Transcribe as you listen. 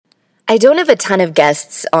I don't have a ton of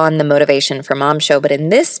guests on the Motivation for Mom show, but in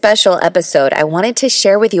this special episode, I wanted to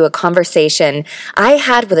share with you a conversation I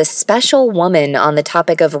had with a special woman on the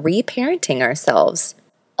topic of reparenting ourselves.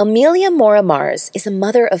 Amelia Mora Mars is a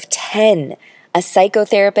mother of 10, a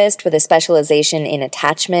psychotherapist with a specialization in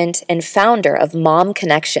attachment, and founder of Mom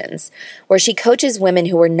Connections, where she coaches women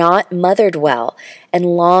who are not mothered well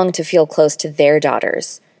and long to feel close to their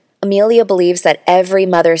daughters. Amelia believes that every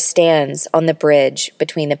mother stands on the bridge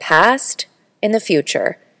between the past and the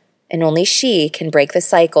future, and only she can break the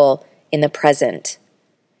cycle in the present.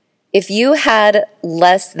 If you had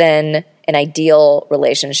less than an ideal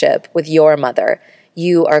relationship with your mother,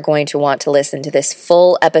 you are going to want to listen to this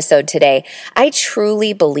full episode today. I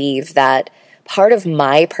truly believe that part of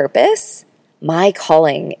my purpose, my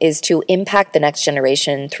calling, is to impact the next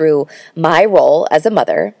generation through my role as a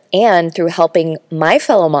mother and through helping my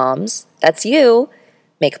fellow moms, that's you,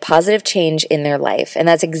 make positive change in their life. And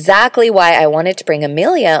that's exactly why I wanted to bring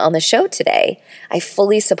Amelia on the show today. I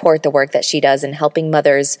fully support the work that she does in helping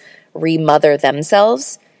mothers remother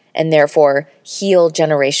themselves and therefore heal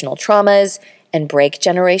generational traumas and break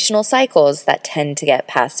generational cycles that tend to get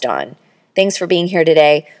passed on. Thanks for being here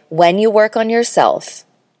today. When you work on yourself,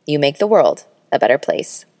 you make the world a better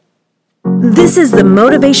place. This is the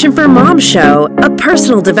Motivation for Mom Show, a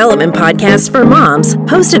personal development podcast for moms,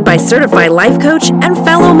 hosted by certified life coach and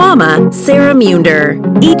fellow mama, Sarah Munder.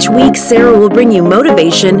 Each week, Sarah will bring you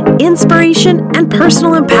motivation, inspiration, and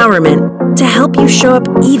personal empowerment to help you show up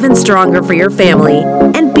even stronger for your family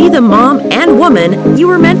and be the mom and woman you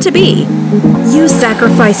were meant to be. You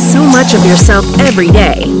sacrifice so much of yourself every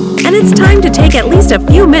day, and it's time to take at least a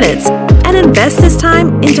few minutes and invest this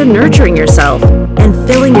time into nurturing yourself and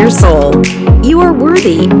filling your soul. You are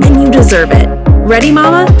worthy and you deserve it. Ready,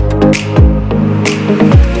 Mama?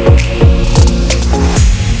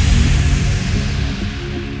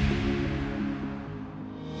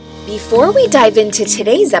 Before we dive into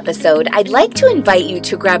today's episode, I'd like to invite you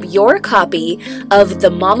to grab your copy of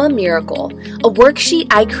The Mama Miracle, a worksheet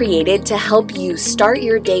I created to help you start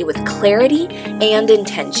your day with clarity and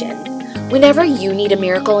intention. Whenever you need a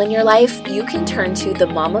miracle in your life, you can turn to The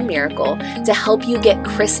Mama Miracle to help you get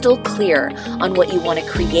crystal clear on what you want to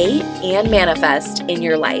create and manifest in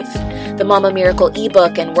your life. The Mama Miracle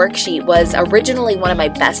ebook and worksheet was originally one of my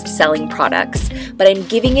best-selling products, but I'm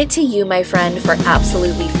giving it to you, my friend, for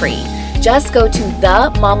absolutely free. Just go to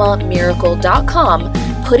themamamiracle.com,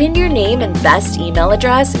 put in your name and best email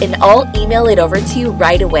address, and I'll email it over to you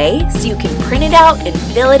right away so you can print it out and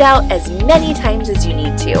fill it out as many times as you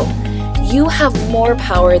need to. You have more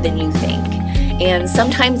power than you think, and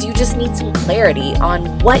sometimes you just need some clarity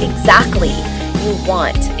on what exactly you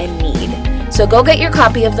want and need. So go get your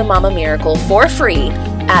copy of The Mama Miracle for free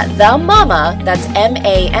at themama, that's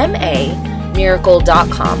M-A-M-A,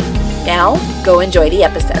 miracle.com. Now, go enjoy the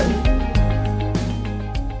episode.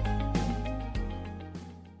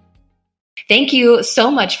 Thank you so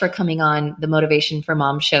much for coming on the Motivation for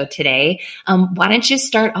Mom show today. Why don't you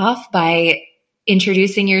start off by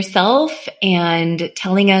introducing yourself and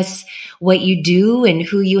telling us what you do and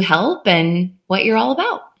who you help and what you're all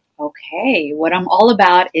about. Okay, what I'm all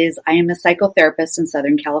about is I am a psychotherapist in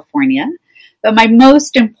Southern California, but my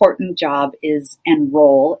most important job is and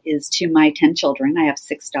role is to my 10 children. I have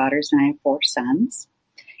 6 daughters and I have 4 sons,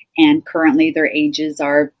 and currently their ages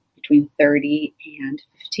are between 30 and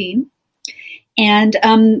 15. And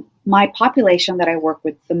my population that I work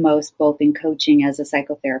with the most, both in coaching as a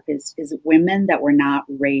psychotherapist, is women that were not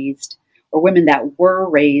raised or women that were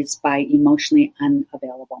raised by emotionally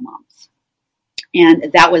unavailable moms.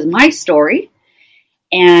 And that was my story.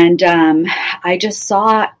 And I just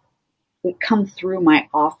saw it come through my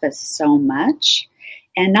office so much.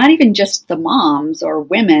 And not even just the moms or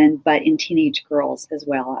women, but in teenage girls as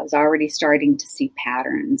well. I was already starting to see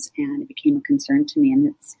patterns, and it became a concern to me. And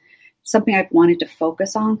it's something I've wanted to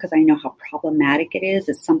focus on because I know how problematic it is.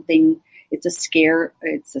 It's a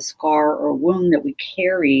scar or a wound that we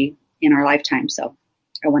carry in our lifetime. So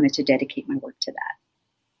I wanted to dedicate my work to that.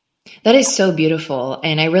 That is so beautiful.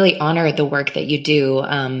 And I really honor the work that you do.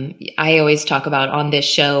 I always talk about on this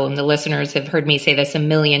show, and the listeners have heard me say this a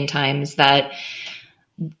million times, that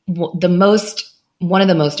one of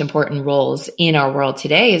the most important roles in our world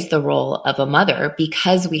today is the role of a mother,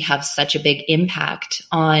 because we have such a big impact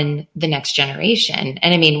on the next generation.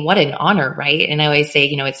 And I mean, what an honor, right? And I always say,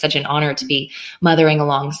 it's such an honor to be mothering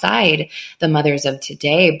alongside the mothers of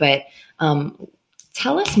today. But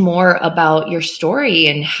tell us more about your story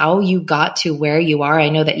and how you got to where you are. I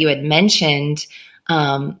know that you had mentioned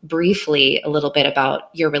briefly a little bit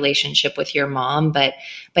about your relationship with your mom, but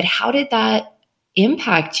how did that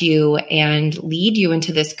impact you and lead you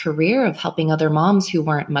into this career of helping other moms who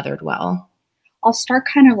weren't mothered well? I'll start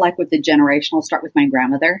kind of like with the generation. I'll start with my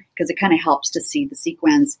grandmother because it kind of helps to see the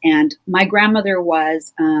sequence. And my grandmother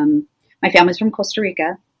was, my family's from Costa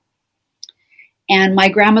Rica. And my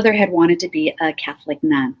grandmother had wanted to be a Catholic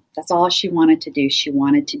nun. That's all she wanted to do. She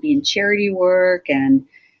wanted to be in charity work and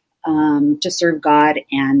to serve God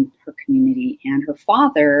and her community. And her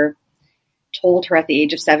father told her at the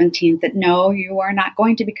age of 17 that, no, you are not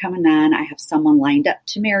going to become a nun. I have someone lined up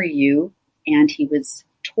to marry you. And he was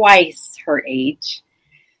twice her age.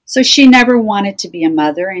 So she never wanted to be a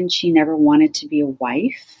mother and she never wanted to be a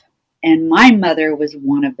wife. And my mother was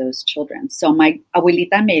one of those children. So my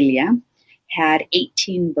abuelita Amelia had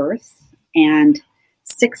 18 births and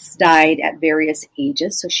 6 died at various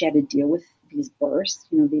ages. So she had to deal with these births,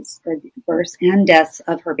 these births and deaths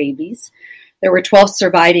of her babies. There were 12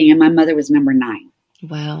 surviving and my mother was number 9.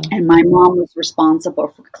 Wow. And my mom was responsible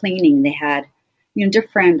for cleaning. They had,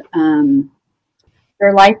 different,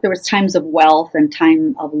 their life, there was times of wealth and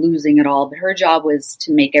time of losing it all. But her job was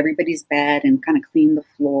to make everybody's bed and kind of clean the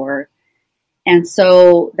floor. And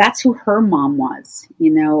so that's who her mom was,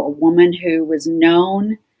 a woman who was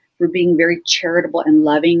known for being very charitable and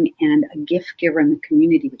loving and a gift giver in the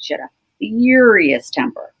community, but she had a furious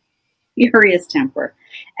temper.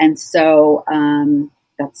 And so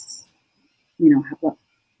that's, what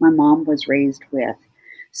my mom was raised with.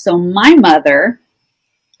 So my mother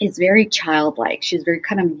is very childlike. She's very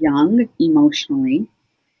kind of young emotionally.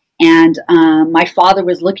 And my father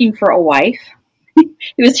was looking for a wife.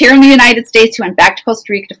 He was here in the United States. He went back to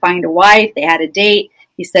Costa Rica to find a wife. They had a date.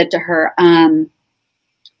 He said to her,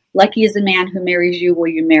 lucky is the man who marries you. Will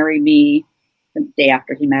you marry me? The day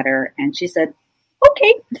after he met her. And she said,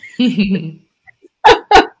 okay.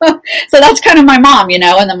 So that's kind of my mom, And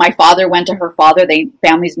then my father went to her father.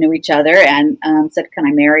 Families knew each other and said, can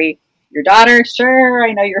I marry your daughter? Sure,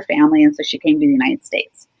 I know your family. And so she came to the United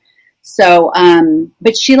States. So,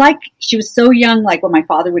 but she was so young, like when my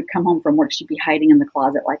father would come home from work, she'd be hiding in the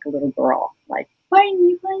closet like a little girl, like, find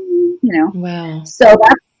me, Wow. So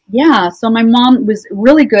so my mom was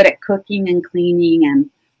really good at cooking and cleaning and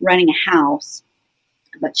running a house,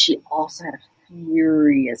 but she also had a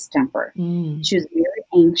furious temper. She was very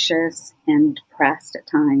anxious and depressed at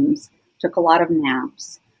times, took a lot of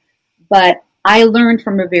naps, but I learned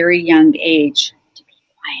from a very young age to be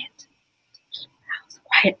quiet, to keep the house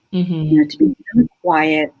quiet, to be really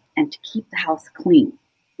quiet and to keep the house clean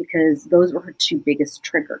because those were her 2 biggest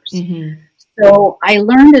triggers. So I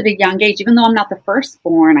learned at a young age, even though I'm not the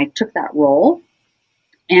firstborn, I took that role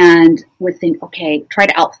and would think, okay, try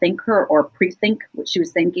to outthink her or pre-think what she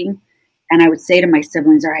was thinking. And I would say to my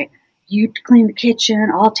siblings, all right, you clean the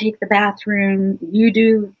kitchen, I'll take the bathroom, you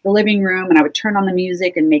do the living room, and I would turn on the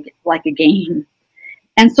music and make it like a game.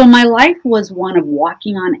 And so my life was one of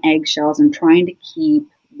walking on eggshells and trying to keep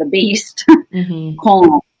the beast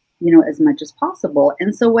calm, as much as possible.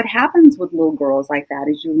 And so what happens with little girls like that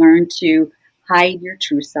is you learn to hide your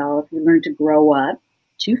true self, you learn to grow up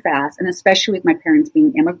too fast, and especially with my parents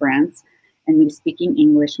being immigrants and me speaking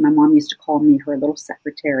English, my mom used to call me her little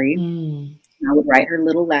secretary. I would write her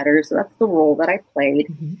little letters. So that's the role that I played.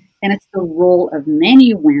 And it's the role of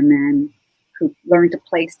many women who learn to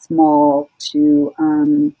play small to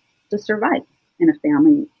survive in a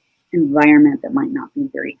family environment that might not be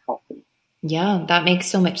very healthy. Yeah, that makes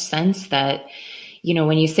so much sense that,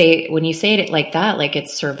 when you say it like that, like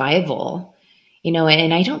it's survival,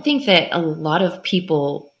 and I don't think that a lot of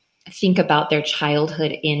people think about their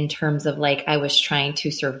childhood in terms of like, I was trying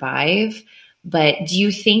to survive. But do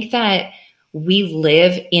you think that we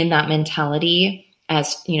live in that mentality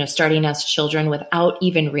as, starting as children without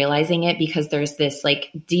even realizing it? Because there's this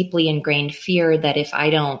like deeply ingrained fear that if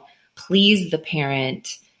I don't please the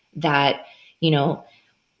parent, that,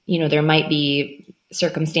 there might be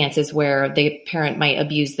circumstances where the parent might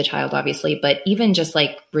abuse the child, obviously, but even just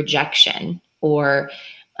like rejection or,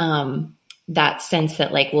 that sense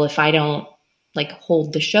that like, well, if I don't like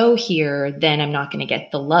hold the show here, then I'm not going to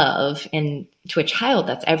get the love. And to a child,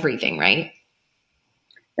 that's everything, right?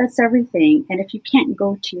 That's everything. And if you can't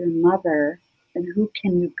go to your mother, then who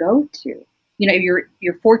can you go to?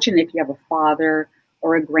 You're fortunate if you have a father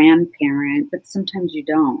or a grandparent, but sometimes you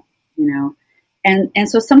don't, And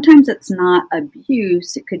so sometimes it's not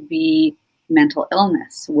abuse. It could be mental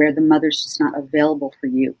illness where the mother's just not available for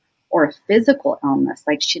you. Or a physical illness,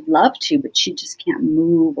 like she'd love to, but she just can't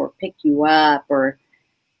move or pick you up, or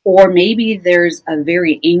maybe there's a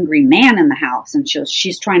very angry man in the house and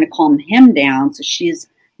she's trying to calm him down, so she's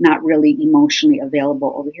not really emotionally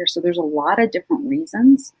available over here. So there's a lot of different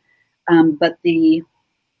reasons, but the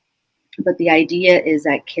But the idea is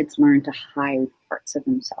that kids learn to hide parts of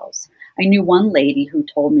themselves. I knew one lady who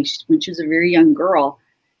told me when she was a very young girl,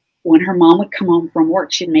 when her mom would come home from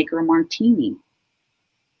work, she'd make her a martini.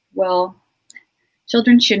 Well,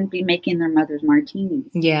 children shouldn't be making their mother's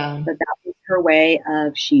martinis. Yeah. But that was her way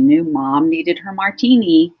of, she knew mom needed her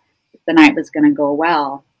martini if the night was going to go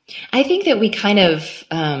well. I think that we kind of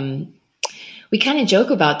joke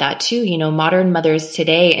about that too, modern mothers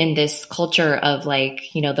today in this culture of like,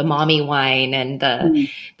 the mommy wine and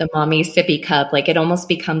the mommy sippy cup, like it almost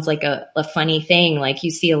becomes like a funny thing. Like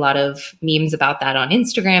you see a lot of memes about that on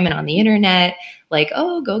Instagram and on the internet, like,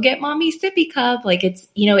 oh, go get mommy sippy cup. Like it's,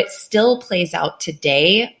 it still plays out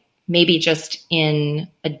today, maybe just in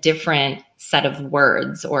a different set of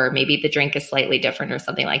words, or maybe the drink is slightly different or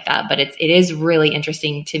something like that. But it is really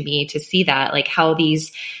interesting to me to see that, like how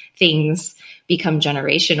these things become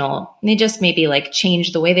generational. They just maybe like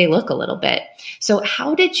change the way they look a little bit. So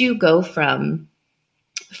how did you go from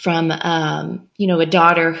a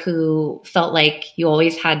daughter who felt like you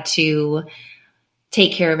always had to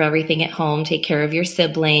take care of everything at home, take care of your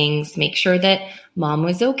siblings, make sure that mom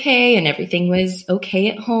was okay and everything was okay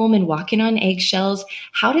at home, and walking on eggshells?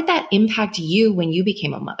 How did that impact you when you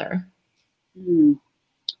became a mother?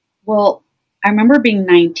 Well, I remember being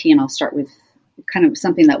 19. I'll start with kind of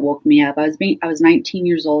something that woke me up. I was 19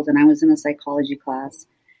 years old and I was in a psychology class,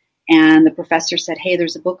 and the professor said, "Hey,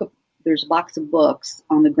 there's a box of books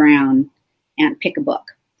on the ground, and pick a book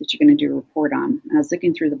that you're going to do a report on." And I was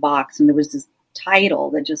looking through the box, and there was this title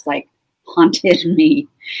that just like haunted me,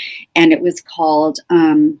 and it was called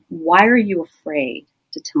 "Why Are You Afraid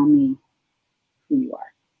to Tell Me Who You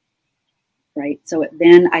Are?" Right. So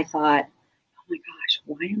then I thought, "Oh my gosh,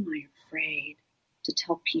 why am I afraid to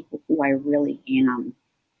tell people who I really am?"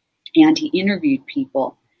 And he interviewed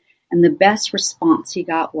people, and the best response he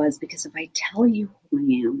got was, "Because if I tell you who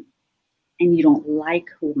I am and you don't like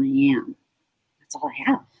who I am, that's all I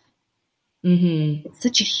have." Mm-hmm. It's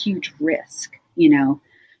such a huge risk,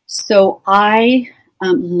 So I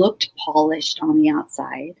looked polished on the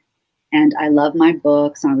outside, and I loved my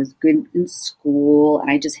books, and I was good in school,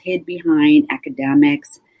 and I just hid behind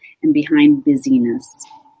academics and behind busyness.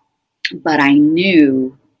 But I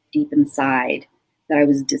knew deep inside that I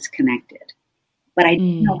was disconnected. But I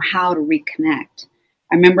didn't know how to reconnect.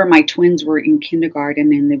 I remember my twins were in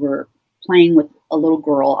kindergarten, and they were playing with a little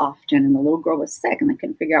girl often, and the little girl was sick, and they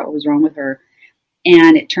couldn't figure out what was wrong with her.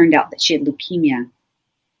 And it turned out that she had leukemia.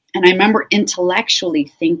 And I remember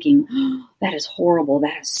intellectually thinking, "Oh, that is horrible.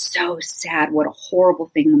 That is so sad. What a horrible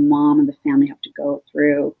thing the mom and the family have to go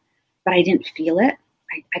through." But I didn't feel it.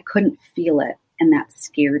 I couldn't feel it. And that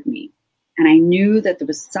scared me. And I knew that there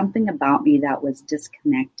was something about me that was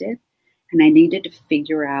disconnected. And I needed to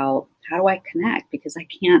figure out, how do I connect? Because I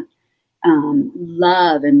can't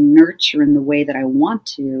love and nurture in the way that I want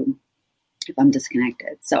to if I'm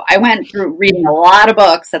disconnected. So I went through reading a lot of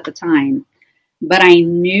books at the time. But I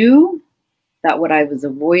knew that what I was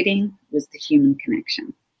avoiding was the human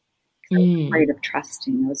connection. I was afraid of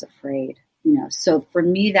trusting. I was afraid, So for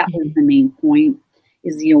me, that was the main point,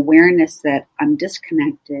 is the awareness that I'm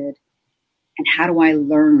disconnected. And how do I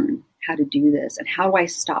learn how to do this? And how do I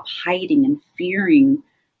stop hiding and fearing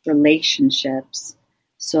relationships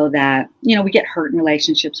so that, we get hurt in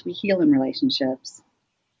relationships, we heal in relationships,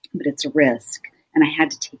 but it's a risk. And I had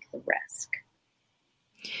to take the risk.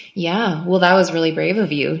 Yeah. Well, that was really brave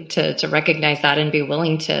of you to recognize that and be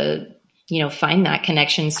willing to, find that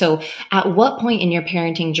connection. So at what point in your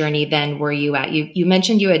parenting journey then were you at? You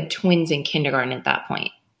mentioned you had twins in kindergarten at that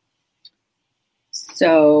point.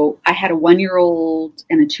 So I had a 1-year-old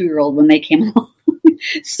and a 2-year-old when they came along.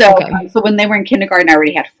 So when they were in kindergarten, I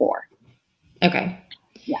already had 4. Okay.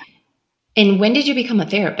 Yeah. And when did you become a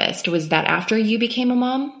therapist? Was that after you became a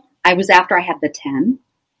mom? I was after I had the 10.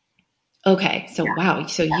 Okay. So, wow.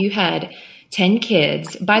 So you had 10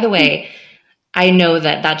 kids. By the way, I know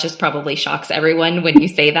that just probably shocks everyone when you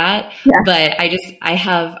say that, but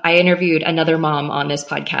I interviewed another mom on this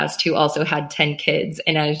podcast who also had 10 kids.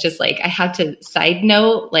 And I was just like, I have to side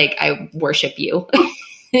note, like, I worship you.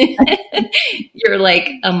 You're like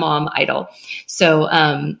a mom idol. So,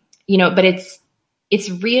 but it's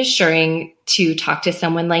reassuring to talk to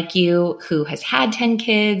someone like you who has had 10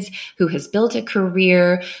 kids, who has built a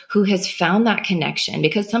career, who has found that connection.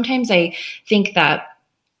 Because sometimes I think that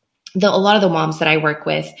a lot of the moms that I work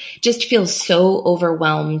with just feel so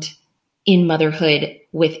overwhelmed in motherhood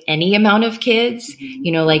with any amount of kids.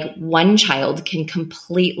 Like one child can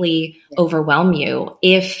completely overwhelm you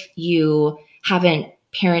if you haven't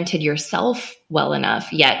parented yourself well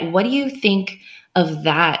enough yet. What do you think of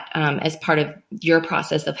that as part of your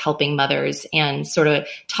process of helping mothers, and sort of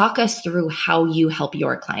talk us through how you help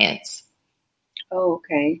your clients. Oh,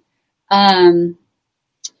 okay.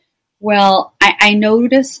 Well, I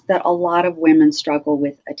noticed that a lot of women struggle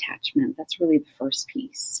with attachment. That's really the first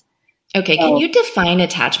piece. Okay, can you define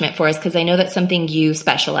attachment for us? Because I know that's something you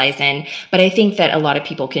specialize in, but I think that a lot of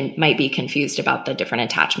people might be confused about the different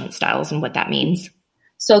attachment styles and what that means.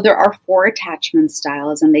 So there are 4 attachment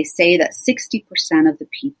styles, and they say that 60% of the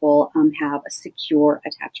people have a secure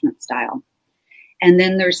attachment style. And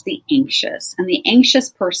then there's the anxious. And the anxious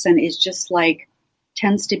person is just like,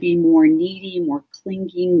 tends to be more needy, more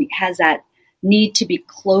clinging, has that need to be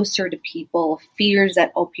closer to people, fears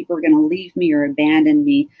that, people are going to leave me or abandon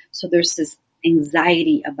me. So there's this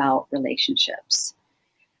anxiety about relationships.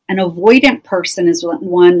 An avoidant person is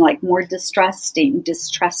one like more distrusting.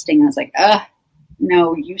 I was like,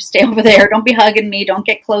 no, you stay over there. Don't be hugging me. Don't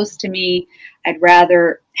get close to me. I'd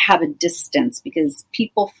rather have a distance because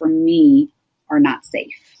people for me are not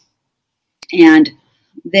safe. And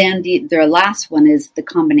then the last one is the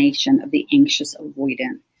combination of the anxious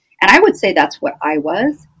avoidant. And I would say that's what I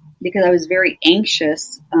was, because I was very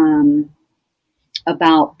anxious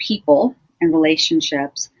about people and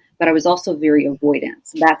relationships, but I was also very avoidant.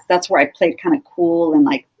 So that's where I played kind of cool and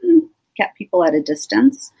like kept people at a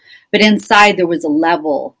distance. But inside there was a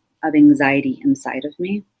level of anxiety inside of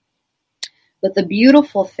me. But the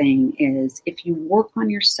beautiful thing is if you work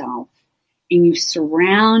on yourself and you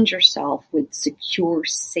surround yourself with secure,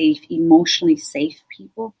 safe, emotionally safe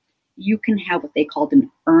people, you can have what they called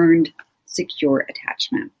an earned secure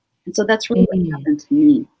attachment. And so that's really what happened to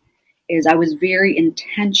me, is I was very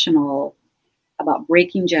intentional about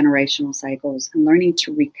breaking generational cycles and learning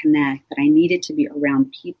to reconnect, that I needed to be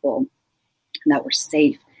around people that were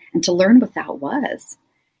safe and to learn what that was.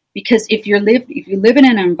 Because if you live in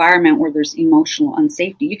an environment where there's emotional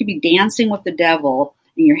unsafety, you could be dancing with the devil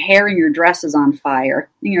and your hair and your dress is on fire.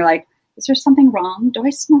 And you're like, is there something wrong? Do I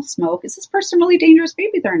smell smoke? Is this person really dangerous?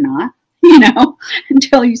 Maybe they're not,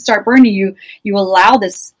 until you start burning, you allow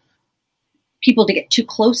this people to get too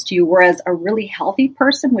close to you. Whereas a really healthy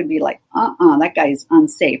person would be like, that guy is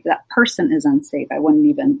unsafe. That person is unsafe. I wouldn't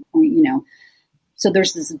even, So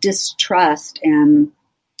there's this distrust and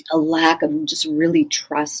a lack of just really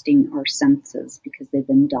trusting our senses because they've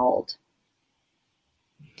been dulled.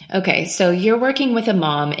 Okay, so you're working with a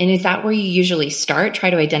mom, and is that where you usually start? Try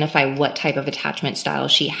to identify what type of attachment style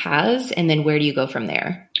she has, and then where do you go from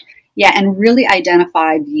there? Yeah, and really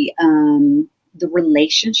identify the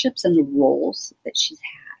relationships and the roles that she's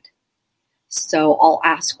had. So I'll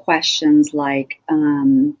ask questions like,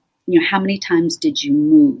 how many times did you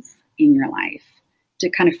move in your life, to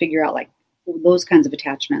kind of figure out like those kinds of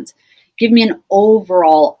attachments. Give me an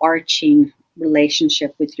overall arching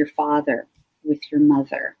relationship with your father, with your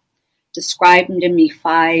mother. Describe to me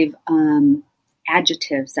 5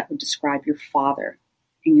 adjectives that would describe your father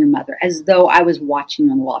and your mother, as though I was watching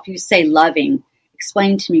you on the wall. If you say loving,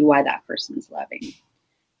 explain to me why that person's loving.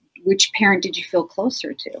 Which parent did you feel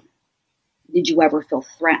closer to? Did you ever feel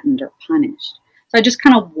threatened or punished? So I just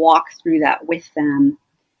kind of walk through that with them.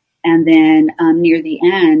 And then near the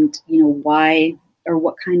end, why or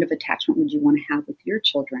what kind of attachment would you want to have with your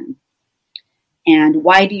children? And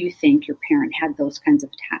why do you think your parent had those kinds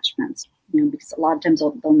of attachments? Because a lot of times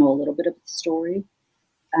they'll know a little bit of the story.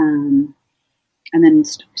 And then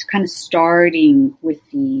kind of starting with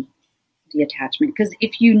the attachment. Because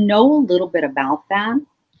if you know a little bit about that,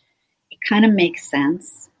 it kind of makes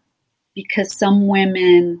sense. Because some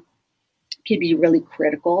women can be really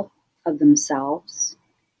critical of themselves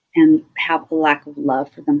and have a lack of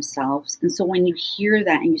love for themselves. And so when you hear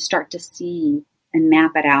that and you start to see and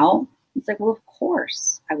map it out, it's like, well, of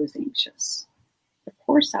course I was anxious. Of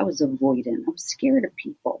course I was avoidant. I was scared of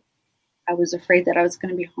people. I was afraid that I was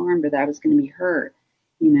going to be harmed or that I was going to be hurt,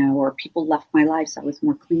 or people left my life, so I was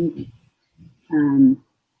more clingy. And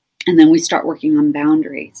then we start working on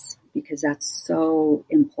boundaries, because that's so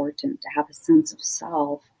important to have a sense of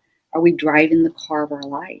self. Are we driving the car of our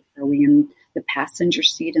life? Are we in the passenger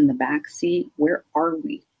seat, in the back seat? Where are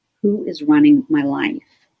we? Who is running my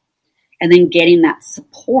life? And then getting that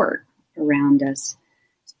support around us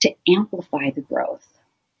to amplify the growth.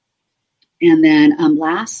 And then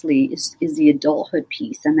lastly is the adulthood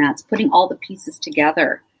piece, and that's putting all the pieces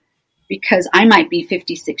together. Because I might be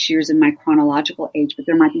 56 years in my chronological age, but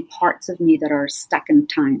there might be parts of me that are stuck in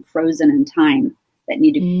time, frozen in time, that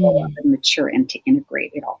need to grow up and mature and to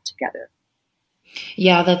integrate it all together.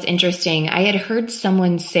 Yeah, that's interesting. I had heard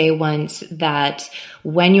someone say once that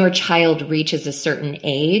when your child reaches a certain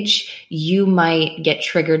age, you might get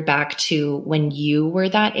triggered back to when you were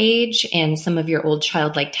that age, and some of your old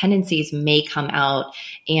childlike tendencies may come out,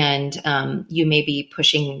 and you may be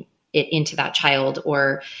pushing it into that child.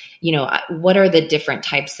 Or, what are the different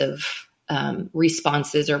types of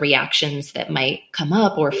responses or reactions that might come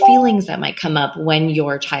up, or feelings that might come up when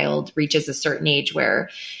your child reaches a certain age where,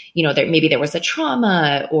 maybe there was a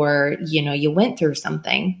trauma, or, you went through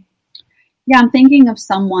something? Yeah, I'm thinking of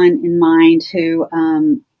someone in mind who,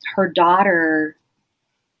 her daughter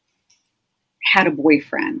had a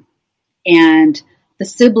boyfriend, and the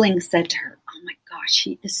siblings said to her, "Oh my gosh,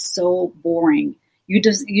 he is so boring. You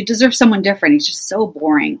deserve someone different. He's just so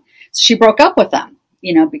boring." So she broke up with him,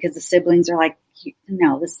 because the siblings are like,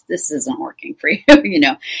 "No, this isn't working for you,"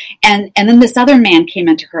 And then this other man came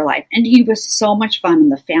into her life, and he was so much fun,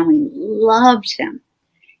 and the family loved him.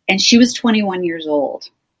 And she was 21 years old.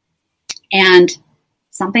 And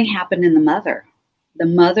something happened in the mother. The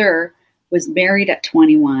mother was married at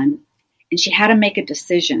 21, and she had to make a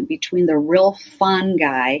decision between the real fun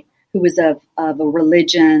guy who was of a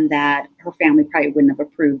religion that her family probably wouldn't have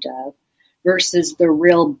approved of, versus the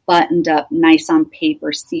real buttoned up, nice on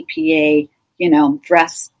paper CPA,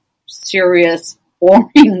 dressed serious,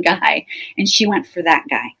 boring guy. And she went for that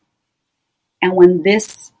guy. And when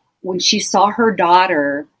she saw her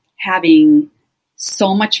daughter having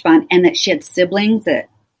so much fun, and that she had siblings that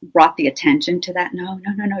brought the attention to that, no,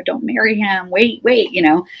 don't marry him. Wait,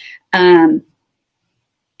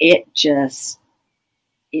 it just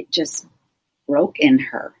broke in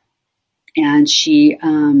her. And she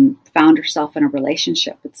found herself in a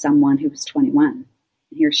relationship with someone who was 21.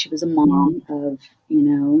 Here she was a mom of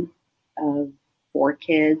 4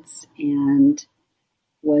 kids, and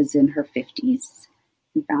was in her 50s,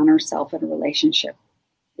 and found herself in a relationship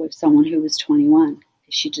with someone who was 21.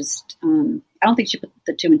 She just, I don't think she put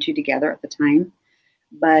the 2 and 2 together at the time,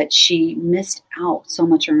 but she missed out so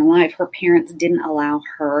much in her life. Her parents didn't allow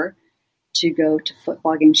her to go to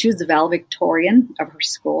football games. She was the valedictorian of her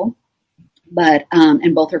school, but,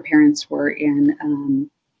 and both her parents were in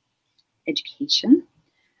education,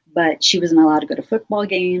 but she wasn't allowed to go to football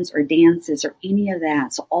games or dances or any of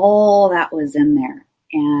that. So all that was in there,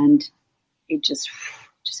 and it just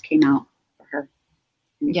came out for her.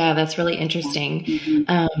 Yeah, that's really interesting.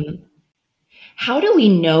 Mm-hmm. How do we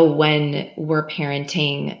know when we're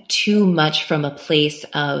parenting too much from a place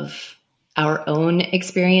of our own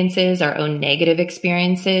experiences, our own negative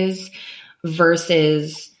experiences,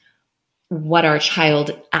 versus what our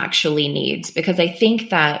child actually needs? Because I think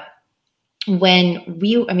that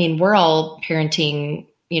we're all parenting,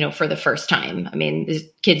 for the first time. The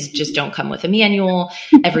kids just don't come with a manual.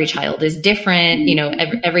 Every child is different.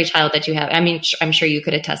 Every child that you have, I'm sure you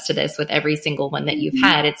could attest to this with every single one that you've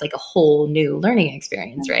had. It's like a whole new learning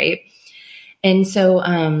experience, right? And so,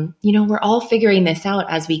 we're all figuring this out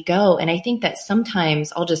as we go. And I think that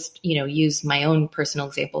sometimes I'll just, use my own personal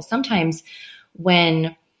example. Sometimes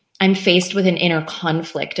when I'm faced with an inner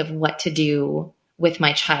conflict of what to do with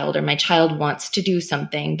my child, or my child wants to do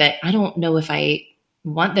something that I don't know if I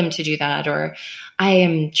want them to do that, or I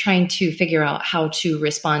am trying to figure out how to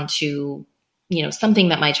respond to, something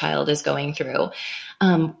that my child is going through.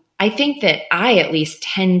 I think that I at least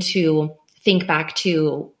tend to think back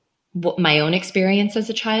to my own experience as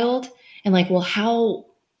a child, and like, well, how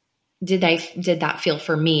did that feel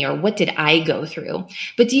for me, or what did I go through?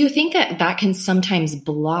 But do you think that can sometimes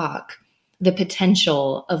block the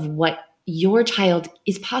potential of what your child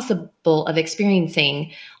is possible of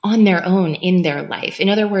experiencing on their own in their life? In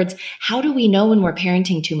other words, how do we know when we're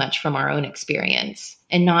parenting too much from our own experience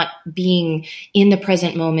and not being in the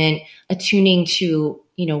present moment, attuning to,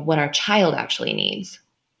 what our child actually needs?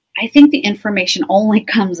 I think the information only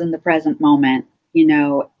comes in the present moment,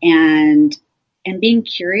 and being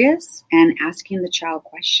curious and asking the child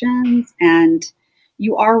questions. And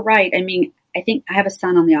you are right. I think I have a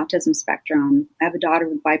son on the autism spectrum. I have a daughter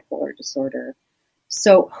with bipolar disorder.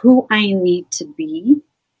 So who I need to be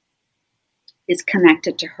is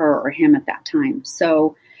connected to her or him at that time.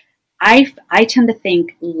 So I tend to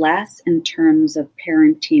think less in terms of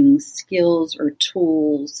parenting skills or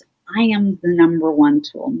tools. I am the number one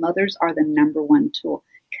tool. Mothers are the number one tool.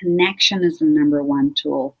 Connection is the number one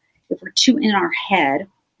tool. If we're too in our head,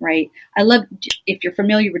 right? I love, if you're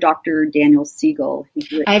familiar with Dr. Daniel Siegel.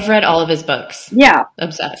 I've read all of his books. Yeah.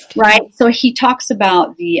 Obsessed. Right. So he talks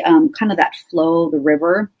about the kind of that flow, the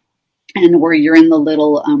river, and where you're in the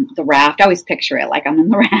little, the raft. I always picture it like I'm in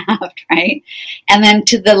the raft, right? And then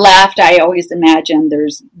to the left, I always imagine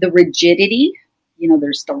there's the rigidity,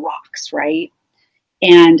 there's the rocks, right?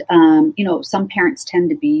 And, some parents tend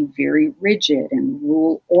to be very rigid and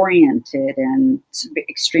rule oriented and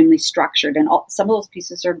extremely structured. And some of those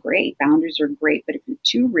pieces are great. Boundaries are great. But if you're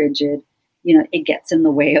too rigid, it gets in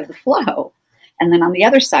the way of the flow. And then on the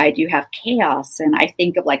other side, you have chaos. And I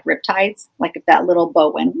think of like riptides, like if that little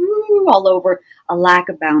boat went woo, all over, a lack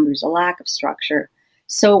of boundaries, a lack of structure.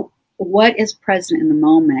 So what is present in the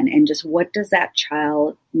moment, and just what does that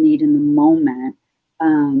child need in the moment?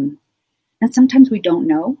 And sometimes we don't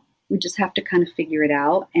know. We just have to kind of figure it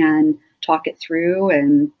out and talk it through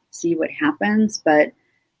and see what happens. But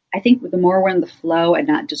I think the more we're in the flow and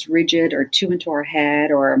not just rigid or too into our head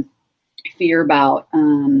or fear about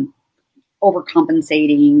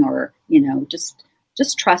overcompensating or, just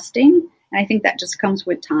trusting. And I think that just comes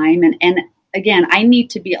with time. And again, I need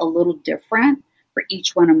to be a little different for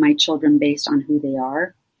each one of my children based on who they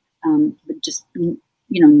are. But just,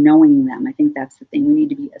 knowing them, I think that's the thing. We need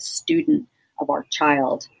to be a student of our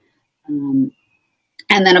child. And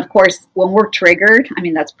then, of course, when we're triggered,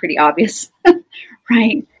 that's pretty obvious,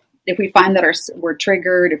 right? If we find that we're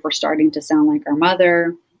triggered, if we're starting to sound like our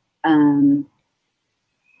mother, paying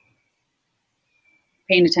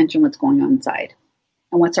attention what's going on inside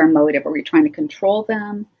and what's our motive. Are we trying to control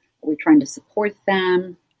them? Are we trying to support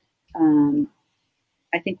them?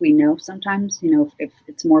 I think we know sometimes, if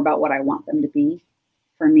it's more about what I want them to be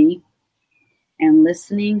for me. And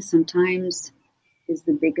listening sometimes is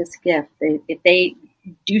the biggest gift. If they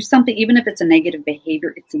do something, even if it's a negative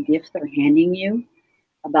behavior, it's a gift they're handing you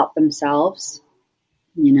about themselves.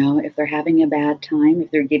 If they're having a bad time,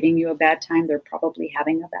 if they're giving you a bad time, they're probably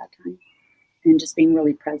having a bad time. And just being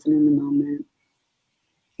really present in the moment.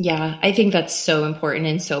 Yeah, I think that's so important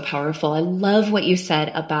and so powerful. I love what you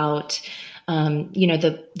said about,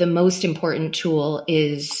 the most important tool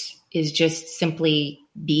is just simply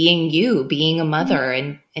being you, being a mother,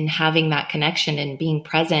 and having that connection and being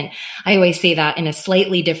present. I always say that in a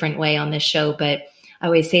slightly different way on this show, but I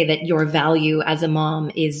always say that your value as a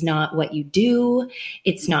mom is not what you do.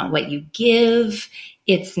 It's not what you give.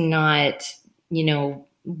 It's not,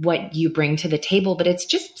 what you bring to the table, but it's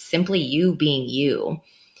just simply you being you.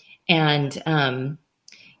 And,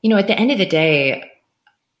 at the end of the day,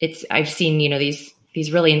 I've seen,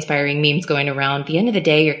 these really inspiring memes going around. At the end of the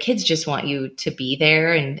day, your kids just want you to be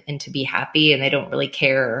there and to be happy. And they don't really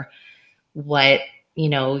care what,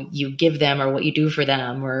 you give them or what you do for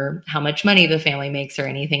them or how much money the family makes or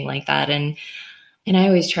anything like that. And I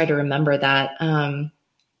always try to remember that.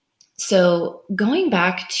 So going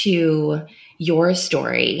back to your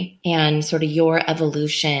story and sort of your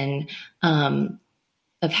evolution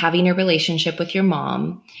of having a relationship with your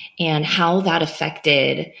mom and how that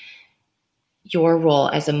affected your role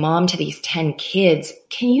as a mom to these 10 kids,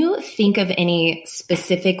 can you think of any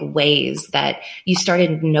specific ways that you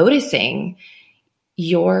started noticing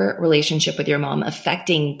your relationship with your mom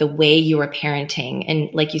affecting the way you were parenting?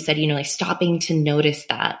 And like you said, like stopping to notice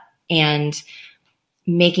that and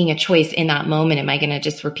making a choice in that moment. Am I going to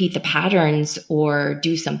just repeat the patterns or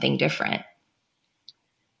do something different?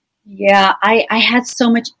 Yeah, I had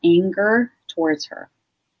so much anger towards her.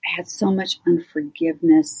 I had so much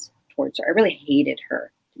unforgiveness towards her. I really hated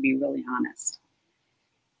her, to be really honest.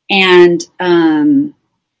 And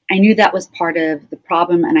I knew that was part of the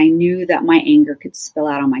problem. And I knew that my anger could spill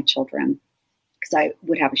out on my children because I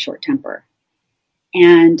would have a short temper.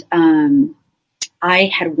 And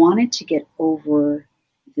I had wanted to get over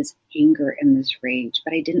this anger and this rage,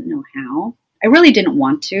 but I didn't know how. I really didn't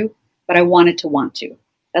want to, but I wanted to want to.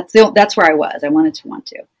 That's where I was. I wanted to want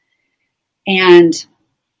to. And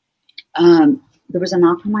there was a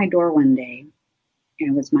knock on my door one day, and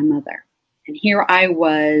it was my mother. And here I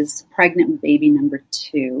was pregnant with baby number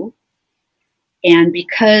 2. And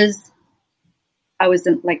because I was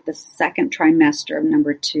in like the second trimester of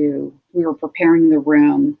number 2, we were preparing the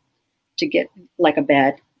room to get like a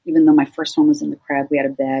bed. Even though my first one was in the crib, we had a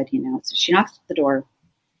bed, So she knocks at the door,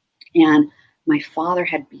 and my father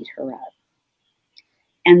had beat her up.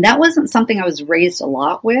 And that wasn't something I was raised a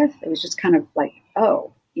lot with. It was just kind of like,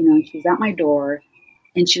 she was at my door,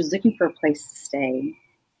 and she was looking for a place to stay.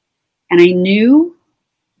 And I knew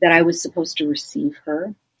that I was supposed to receive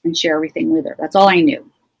her and share everything with her. That's all I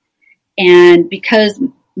knew. And because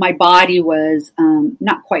my body was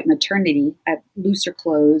not quite maternity, I had looser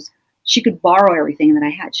clothes, she could borrow everything that I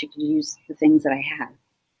had. She could use the things that I had.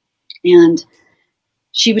 And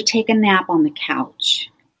she would take a nap on the couch.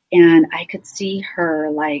 And I could see her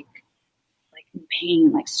like in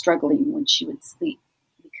pain, like struggling when she would sleep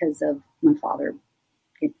because of my father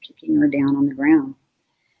kicking her down on the ground.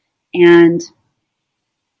 And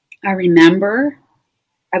I remember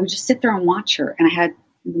I would just sit there and watch her. And I had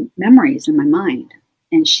memories in my mind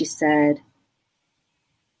And she said,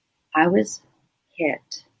 I was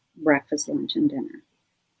hit breakfast, lunch, and dinner.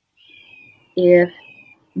 If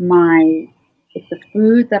the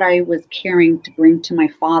food that I was carrying to bring to my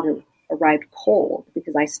father arrived cold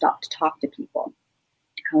because I stopped to talk to people,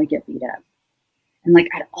 I would get beat up. And like,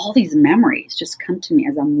 I had all these memories just come to me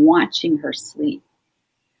as I'm watching her sleep.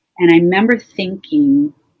 And I remember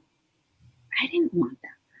thinking, I didn't want that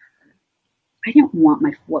for her. I didn't want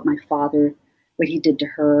what my father, what he did to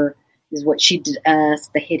her is what she did to us,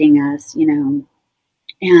 the hitting us, you know.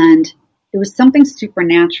 And it was something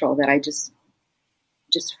supernatural that I just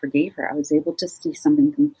forgave her. I was able to see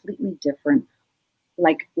something completely different,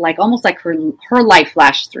 like almost like her life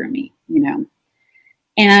flashed through me, you know.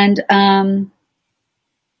 And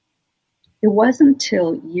it wasn't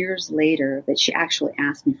until years later that she actually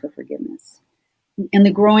asked me for forgiveness. In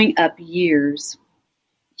the growing up years,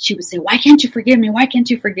 she would say, "Why can't you forgive me? Why can't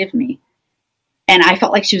you forgive me?" And I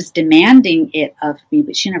felt like she was demanding it of me,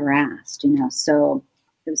 but she never asked, you know. So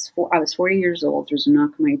I was 40 years old. There's a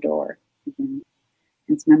knock on my door.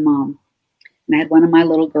 It's my mom. And I had one of my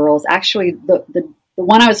little girls. Actually, the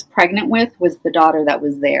one I was pregnant with was the daughter that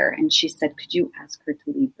was there. And she said, "Could you ask her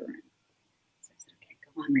to leave the room?" So I said, "Okay,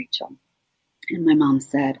 go on, Rachel." And my mom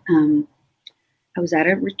said, I was at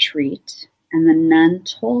a retreat, and the nun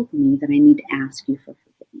told me that I need to ask you for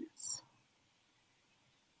forgiveness.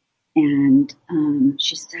 And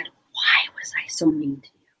she said, "Why was I so mean to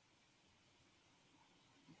you?"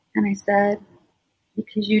 And I said,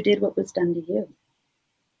 "Because you did what was done to you."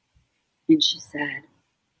 And she said,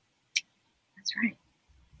 "That's right.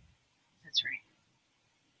 That's right."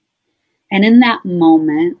 And in that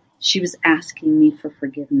moment, she was asking me for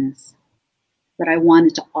forgiveness, but I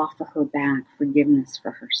wanted to offer her back forgiveness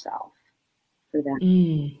for herself, for that.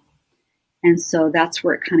 And so that's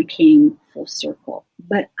where it kind of came full circle.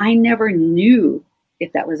 But I never knew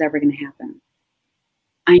if that was ever going to happen.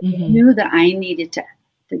 I knew that I needed to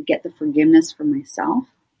get the forgiveness for myself,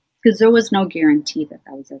 because there was no guarantee that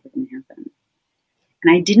that was ever going to happen.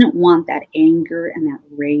 And I didn't want that anger and that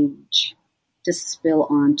rage to spill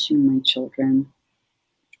onto my children.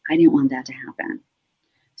 I didn't want that to happen.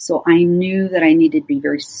 So I knew that I needed to be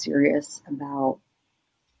very serious about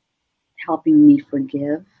helping me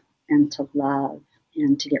forgive and to love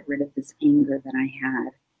and to get rid of this anger that I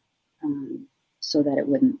had, so that it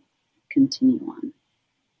wouldn't continue on.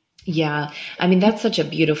 Yeah. I mean, that's such a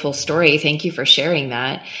beautiful story. Thank you for sharing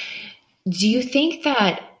that. Do you think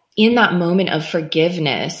that in that moment of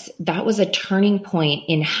forgiveness, that was a turning point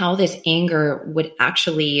in how this anger would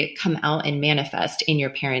actually come out and manifest in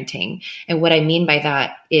your parenting? And what I mean by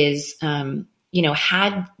that is,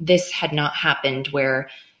 had this not happened where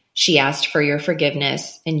she asked for your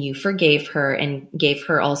forgiveness and you forgave her and gave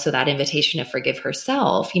her also that invitation to forgive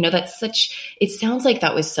herself, it sounds like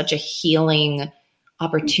that was such a healing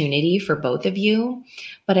opportunity for both of you.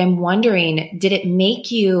 But I'm wondering, did it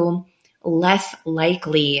make you less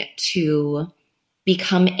likely to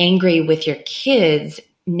become angry with your kids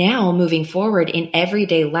now moving forward in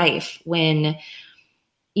everyday life when,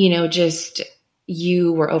 just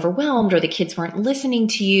you were overwhelmed or the kids weren't listening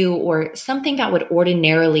to you or something that would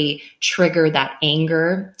ordinarily trigger that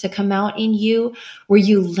anger to come out in you? Were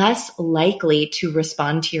you less likely to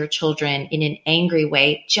respond to your children in an angry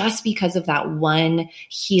way just because of that one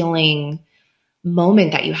healing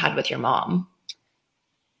moment that you had with your mom?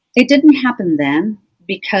 It didn't happen then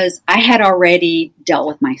because I had already dealt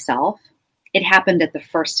with myself. It happened at the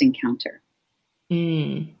first encounter.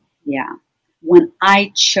 Yeah. When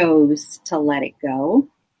I chose to let it go,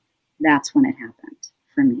 that's when it happened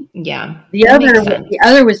for me. Yeah. The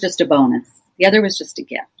other was just a bonus. The other was just a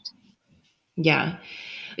gift. Yeah.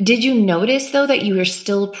 Did you notice though that you were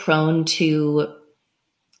still prone to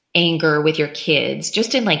anger with your kids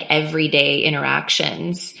just in like everyday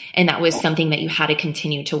interactions, and that was something that you had to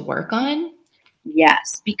continue to work on?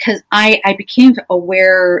 Yes, because I became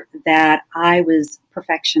aware that I was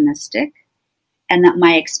perfectionistic and that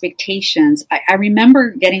my expectations, I remember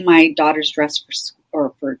getting my daughters dressed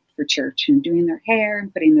for church and doing their hair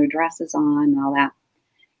and putting their dresses on and all that.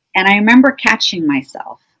 And I remember catching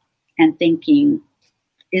myself and thinking,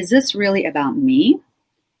 is this really about me?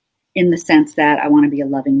 In the sense that I want to be a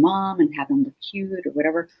loving mom and have them look cute or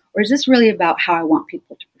whatever? Or is this really about how I want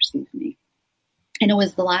people to perceive me? And it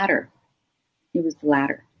was the latter. It was the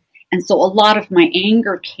latter. And so a lot of my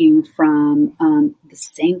anger came from the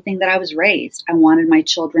same thing that I was raised. I wanted my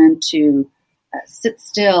children to sit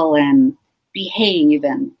still and behave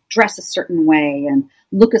and dress a certain way and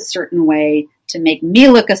look a certain way to make me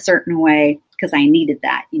look a certain way because I needed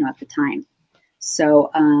that, at the time. So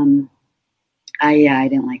I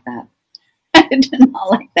didn't like that. I did not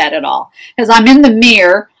like that at all. Because I'm in the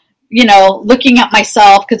mirror, looking at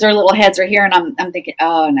myself because their little heads are here, and I'm thinking,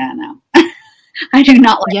 oh, no. I do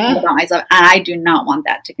not like that about myself, and I do not want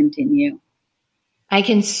that to continue. I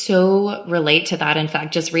can so relate to that. In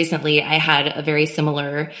fact, just recently I had a very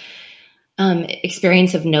similar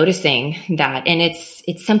experience of noticing that. And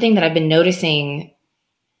it's something that I've been noticing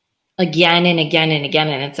again and again and again.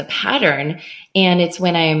 And it's a pattern. And it's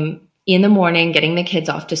when I'm in the morning getting the kids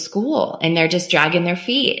off to school and they're just dragging their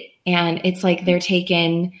feet. And it's like they're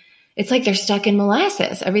stuck in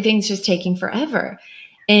molasses. Everything's just taking forever.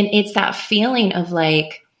 And it's that feeling of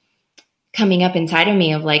like coming up inside of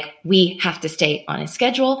me of like, we have to stay on a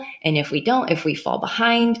schedule. And if we fall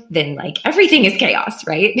behind, then like everything is chaos,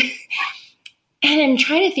 right? And I'm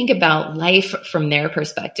trying to think about life from their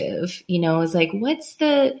perspective, is like, what's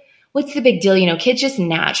the big deal? Kids just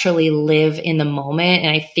naturally live in the moment.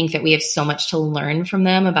 And I think that we have so much to learn from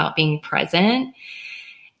them about being present.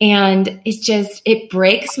 And it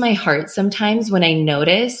breaks my heart sometimes when I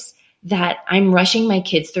notice that I'm rushing my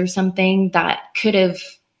kids through something that could have,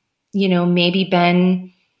 maybe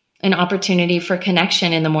been an opportunity for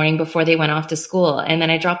connection in the morning before they went off to school. And then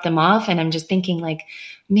I drop them off and I'm just thinking like,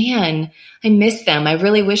 man, I miss them. I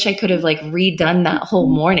really wish I could have like redone that whole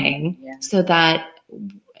morning so that,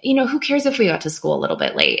 who cares if we got to school a little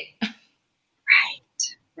bit late?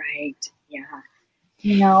 Right.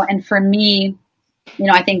 Yeah. And for me,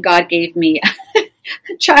 I think God gave me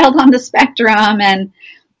a child on the spectrum and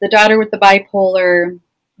the daughter with the bipolar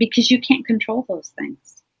because you can't control those things.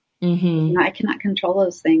 Mm-hmm. I cannot control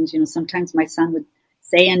those things. Sometimes my son would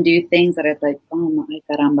say and do things that I'd like, oh my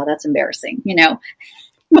caramba, that's embarrassing,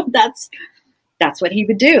 but that's what he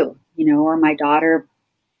would do, or my daughter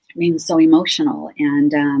being so emotional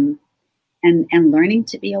and learning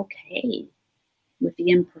to be okay with the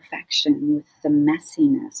imperfection, with the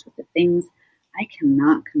messiness, with the things I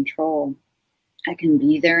cannot control. I can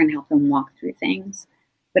be there and help them walk through things,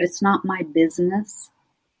 but it's not my business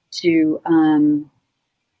to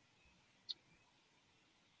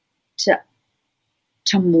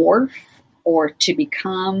morph or to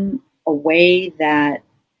become a way that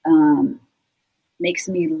makes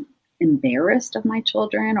me embarrassed of my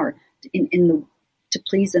children or to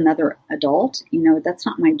please another adult. That's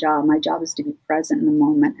not my job. My job is to be present in the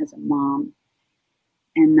moment as a mom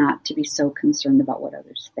and not to be so concerned about what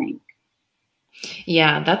others think.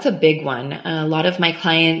 Yeah, that's a big one. A lot of my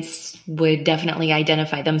clients would definitely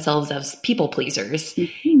identify themselves as people pleasers.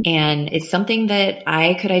 Mm-hmm. And it's something that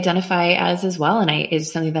I could identify as well. And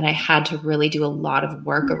it's something that I had to really do a lot of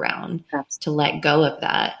work around to let go of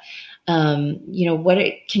that.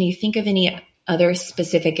 Can you think of any other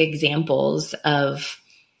specific examples of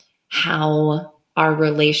how our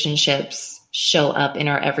relationships show up in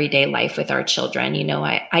our everyday life with our children?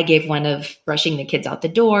 I gave one of brushing the kids out the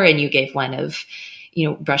door and you gave one of,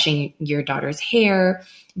 brushing your daughter's hair.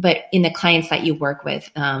 But in the clients that you work with,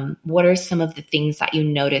 what are some of the things that you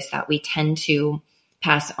notice that we tend to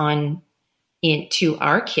pass on to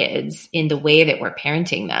our kids in the way that we're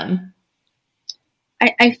parenting them?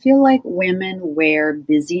 I feel like women wear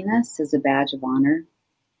busyness as a badge of honor,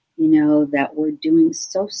 that we're doing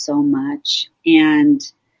so much, and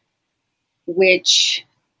which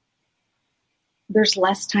there's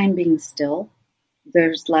less time being still.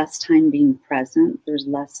 There's less time being present. There's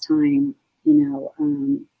less time,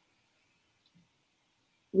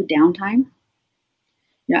 with downtime.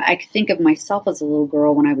 I think of myself as a little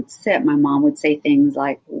girl when I would sit, my mom would say things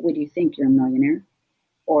like, what do you think, you're a millionaire?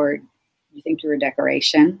 Or you think you're a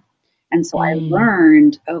decoration? And so I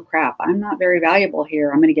learned, oh crap, I'm not very valuable here.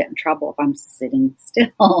 I'm going to get in trouble if I'm sitting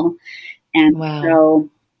still. And so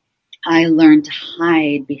I learned to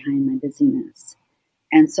hide behind my busyness.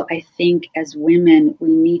 And so I think as women, we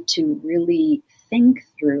need to really think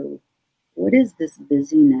through, what is this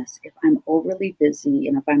busyness? If I'm overly busy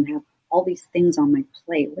and if I have all these things on my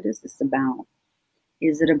plate, what is this about?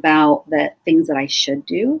 Is it about the things that I should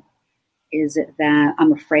do? Is it that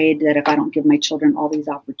I'm afraid that if I don't give my children all these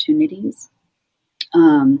opportunities?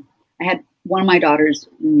 I had one of my daughters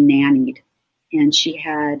nannied, and she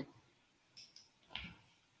had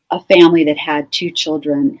a family that had 2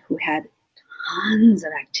 children who had tons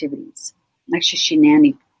of activities. Actually, she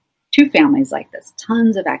nannied 2 families like this,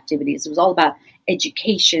 tons of activities. It was all about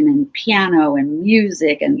education and piano and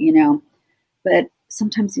music and, but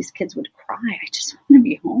sometimes these kids would cry. I just want to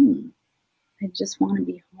be home. I just want to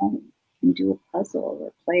be home and do a puzzle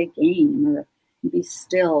or play a game or be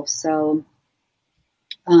still. So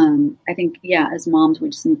I think, as moms, we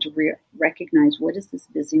just need to recognize, what is this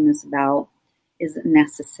busyness about? Is it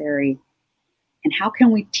necessary? And how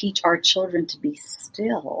can we teach our children to be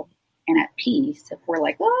still and at peace if we're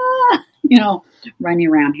like, running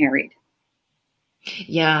around harried.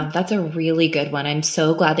 Yeah, that's a really good one. I'm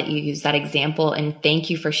so glad that you used that example. And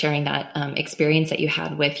thank you for sharing that experience that you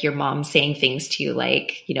had with your mom saying things to you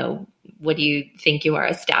like, what do you think you are,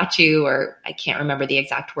 a statue? Or I can't remember the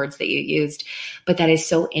exact words that you used, but that is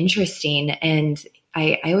so interesting. And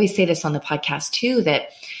I always say this on the podcast too, that,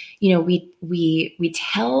 we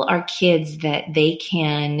tell our kids that they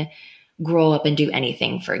can grow up and do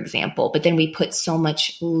anything, for example, but then we put so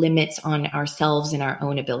much limits on ourselves and our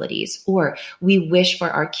own abilities, or we wish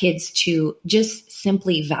for our kids to just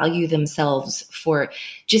simply value themselves for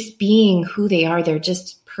just being who they are. They're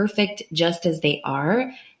just perfect just as they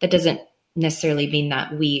are. That doesn't necessarily mean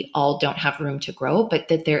that we all don't have room to grow, but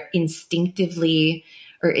that they're instinctively,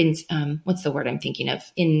 or what's the word I'm thinking of?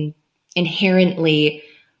 Inherently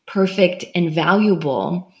perfect and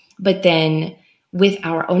valuable. But then with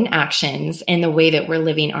our own actions and the way that we're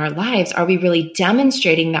living our lives, are we really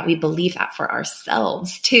demonstrating that we believe that for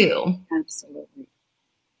ourselves too? Absolutely.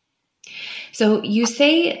 So you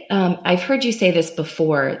say, I've heard you say this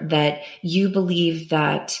before, that you believe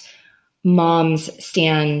that moms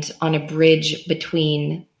stand on a bridge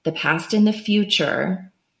between the past and the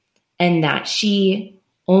future, and that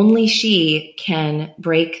only she can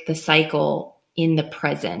break the cycle in the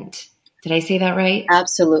present. Did I say that right?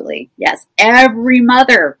 Absolutely. Yes. Every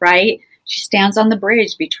mother, right? She stands on the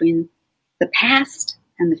bridge between the past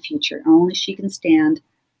and the future. Only she can stand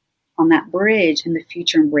on that bridge in the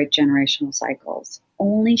future and break generational cycles.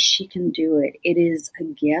 Only she can do it. It is a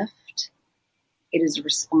gift. It is a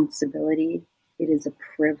responsibility. It is a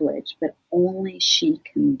privilege, but only she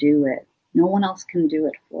can do it. No one else can do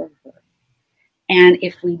it for her. And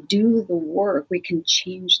if we do the work, we can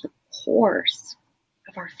change the course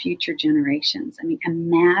of our future generations. I mean,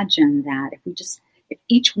 imagine that if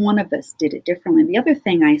each one of us did it differently. The other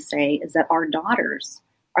thing I say is that our daughters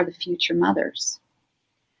are the future mothers.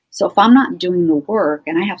 So if I'm not doing the work,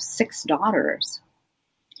 and I have 6 daughters,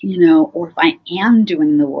 or if I am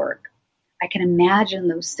doing the work, I can imagine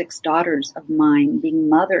those 6 daughters of mine being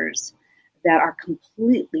mothers that are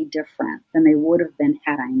completely different than they would have been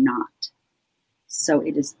had I not. So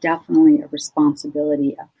it is definitely a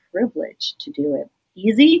responsibility, a privilege to do it.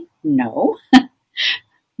 Easy? No.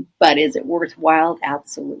 But is it worthwhile?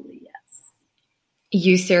 Absolutely, yes.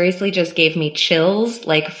 You seriously just gave me chills,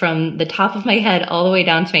 like from the top of my head all the way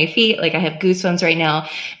down to my feet. Like I have goosebumps right now,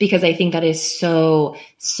 because I think that is so,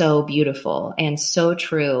 so beautiful and so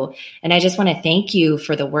true. And I just want to thank you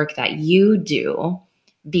for the work that you do,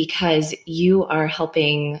 because you are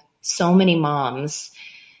helping so many moms,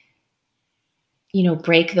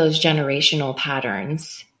 break those generational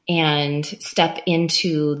patterns and step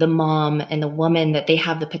into the mom and the woman that they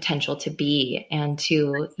have the potential to be, and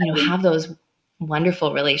to, have those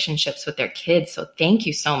wonderful relationships with their kids. So thank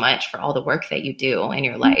you so much for all the work that you do in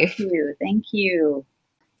your life. Thank you.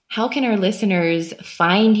 How can our listeners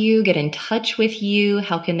find you, get in touch with you?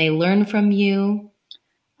 How can they learn from you?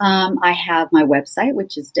 I have my website,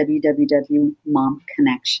 which is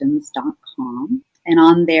www.momconnections.com. And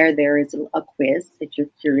on there is a quiz if you're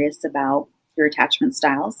curious about your attachment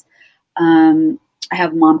styles. I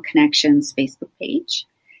have Mom Connections Facebook page.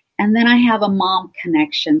 And then I have a Mom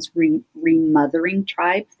Connections Remothering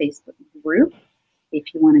Tribe Facebook group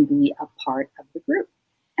if you want to be a part of the group.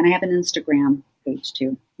 And I have an Instagram page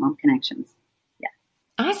too, Mom Connections. Yeah.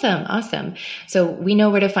 Awesome. So we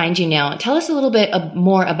know where to find you now. Tell us a little bit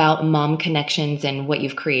more about Mom Connections and what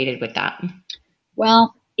you've created with that.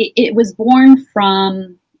 Well, it was born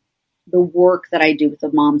from the work that I do with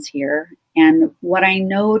the moms here. And what I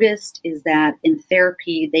noticed is that in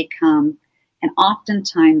therapy, they come, and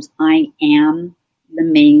oftentimes I am the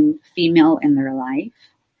main female in their life.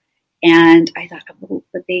 And I thought,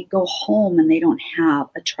 but they go home and they don't have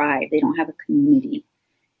a tribe. They don't have a community.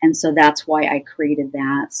 And so that's why I created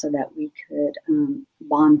that, so that we could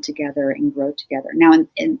bond together and grow together. Now,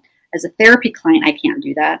 as a therapy client, I can't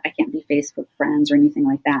do that. I can't be Facebook friends or anything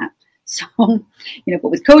like that. So, but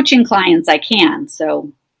with coaching clients, I can.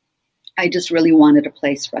 So I just really wanted a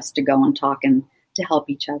place for us to go and talk and to help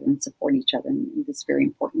each other and support each other in this very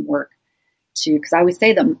important work. Because I always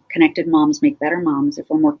say that connected moms make better moms. If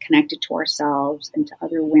we're more connected to ourselves and to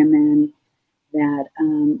other women, that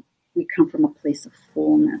we come from a place of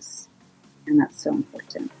fullness. And that's so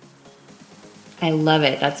important. I love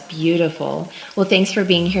it. That's beautiful. Well, thanks for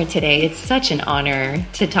being here today. It's such an honor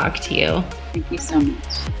to talk to you. Thank you so much.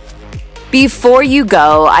 Before you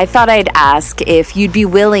go, I thought I'd ask if you'd be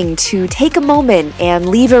willing to take a moment and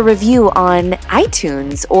leave a review on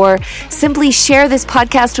iTunes or simply share this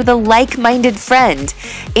podcast with a like-minded friend.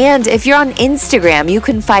 And if you're on Instagram, you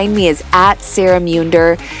can find me as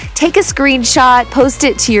 @SarahMunder. Take a screenshot, post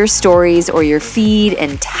it to your stories or your feed,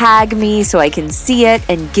 and tag me so I can see it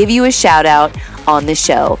and give you a shout out on the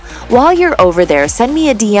show. While you're over there, send me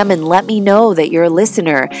a DM and let me know that you're a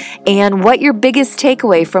listener and what your biggest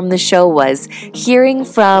takeaway from the show was. Hearing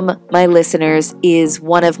from my listeners is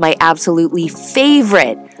one of my absolutely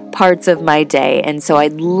favorite parts of my day, and so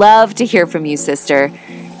I'd love to hear from you, sister.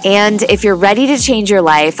 And if you're ready to change your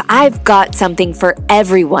life, I've got something for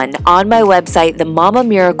everyone on my website,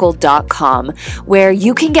 themamamiracle.com, where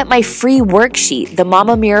you can get my free worksheet, the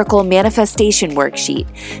Mama Miracle Manifestation Worksheet,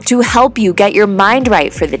 to help you get your mind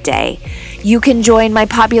right for the day. You can join my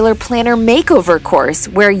popular planner makeover course,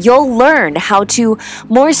 where you'll learn how to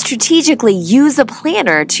more strategically use a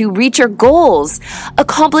planner to reach your goals,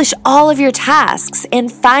 accomplish all of your tasks,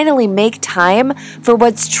 and finally make time for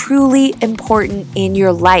what's truly important in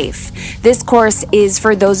your life. This course is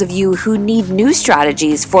for those of you who need new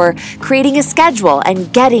strategies for creating a schedule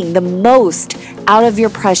and getting the most out of your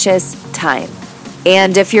precious time.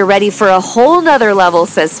 And if you're ready for a whole nother level,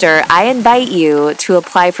 sister, I invite you to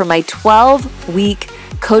apply for my 12-week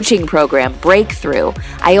coaching program, Breakthrough.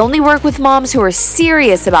 I only work with moms who are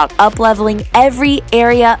serious about up-leveling every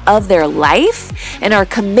area of their life and are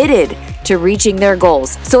committed to reaching their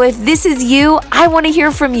goals. So if this is you, I want to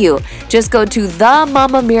hear from you. Just go to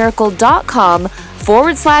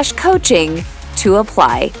themamamiracle.com/coaching to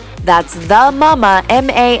apply. That's themama,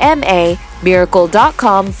 MAMA,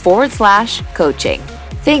 miracle.com/coaching.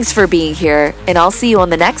 Thanks for being here, and I'll see you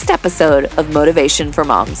on the next episode of Motivation for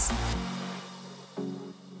Moms.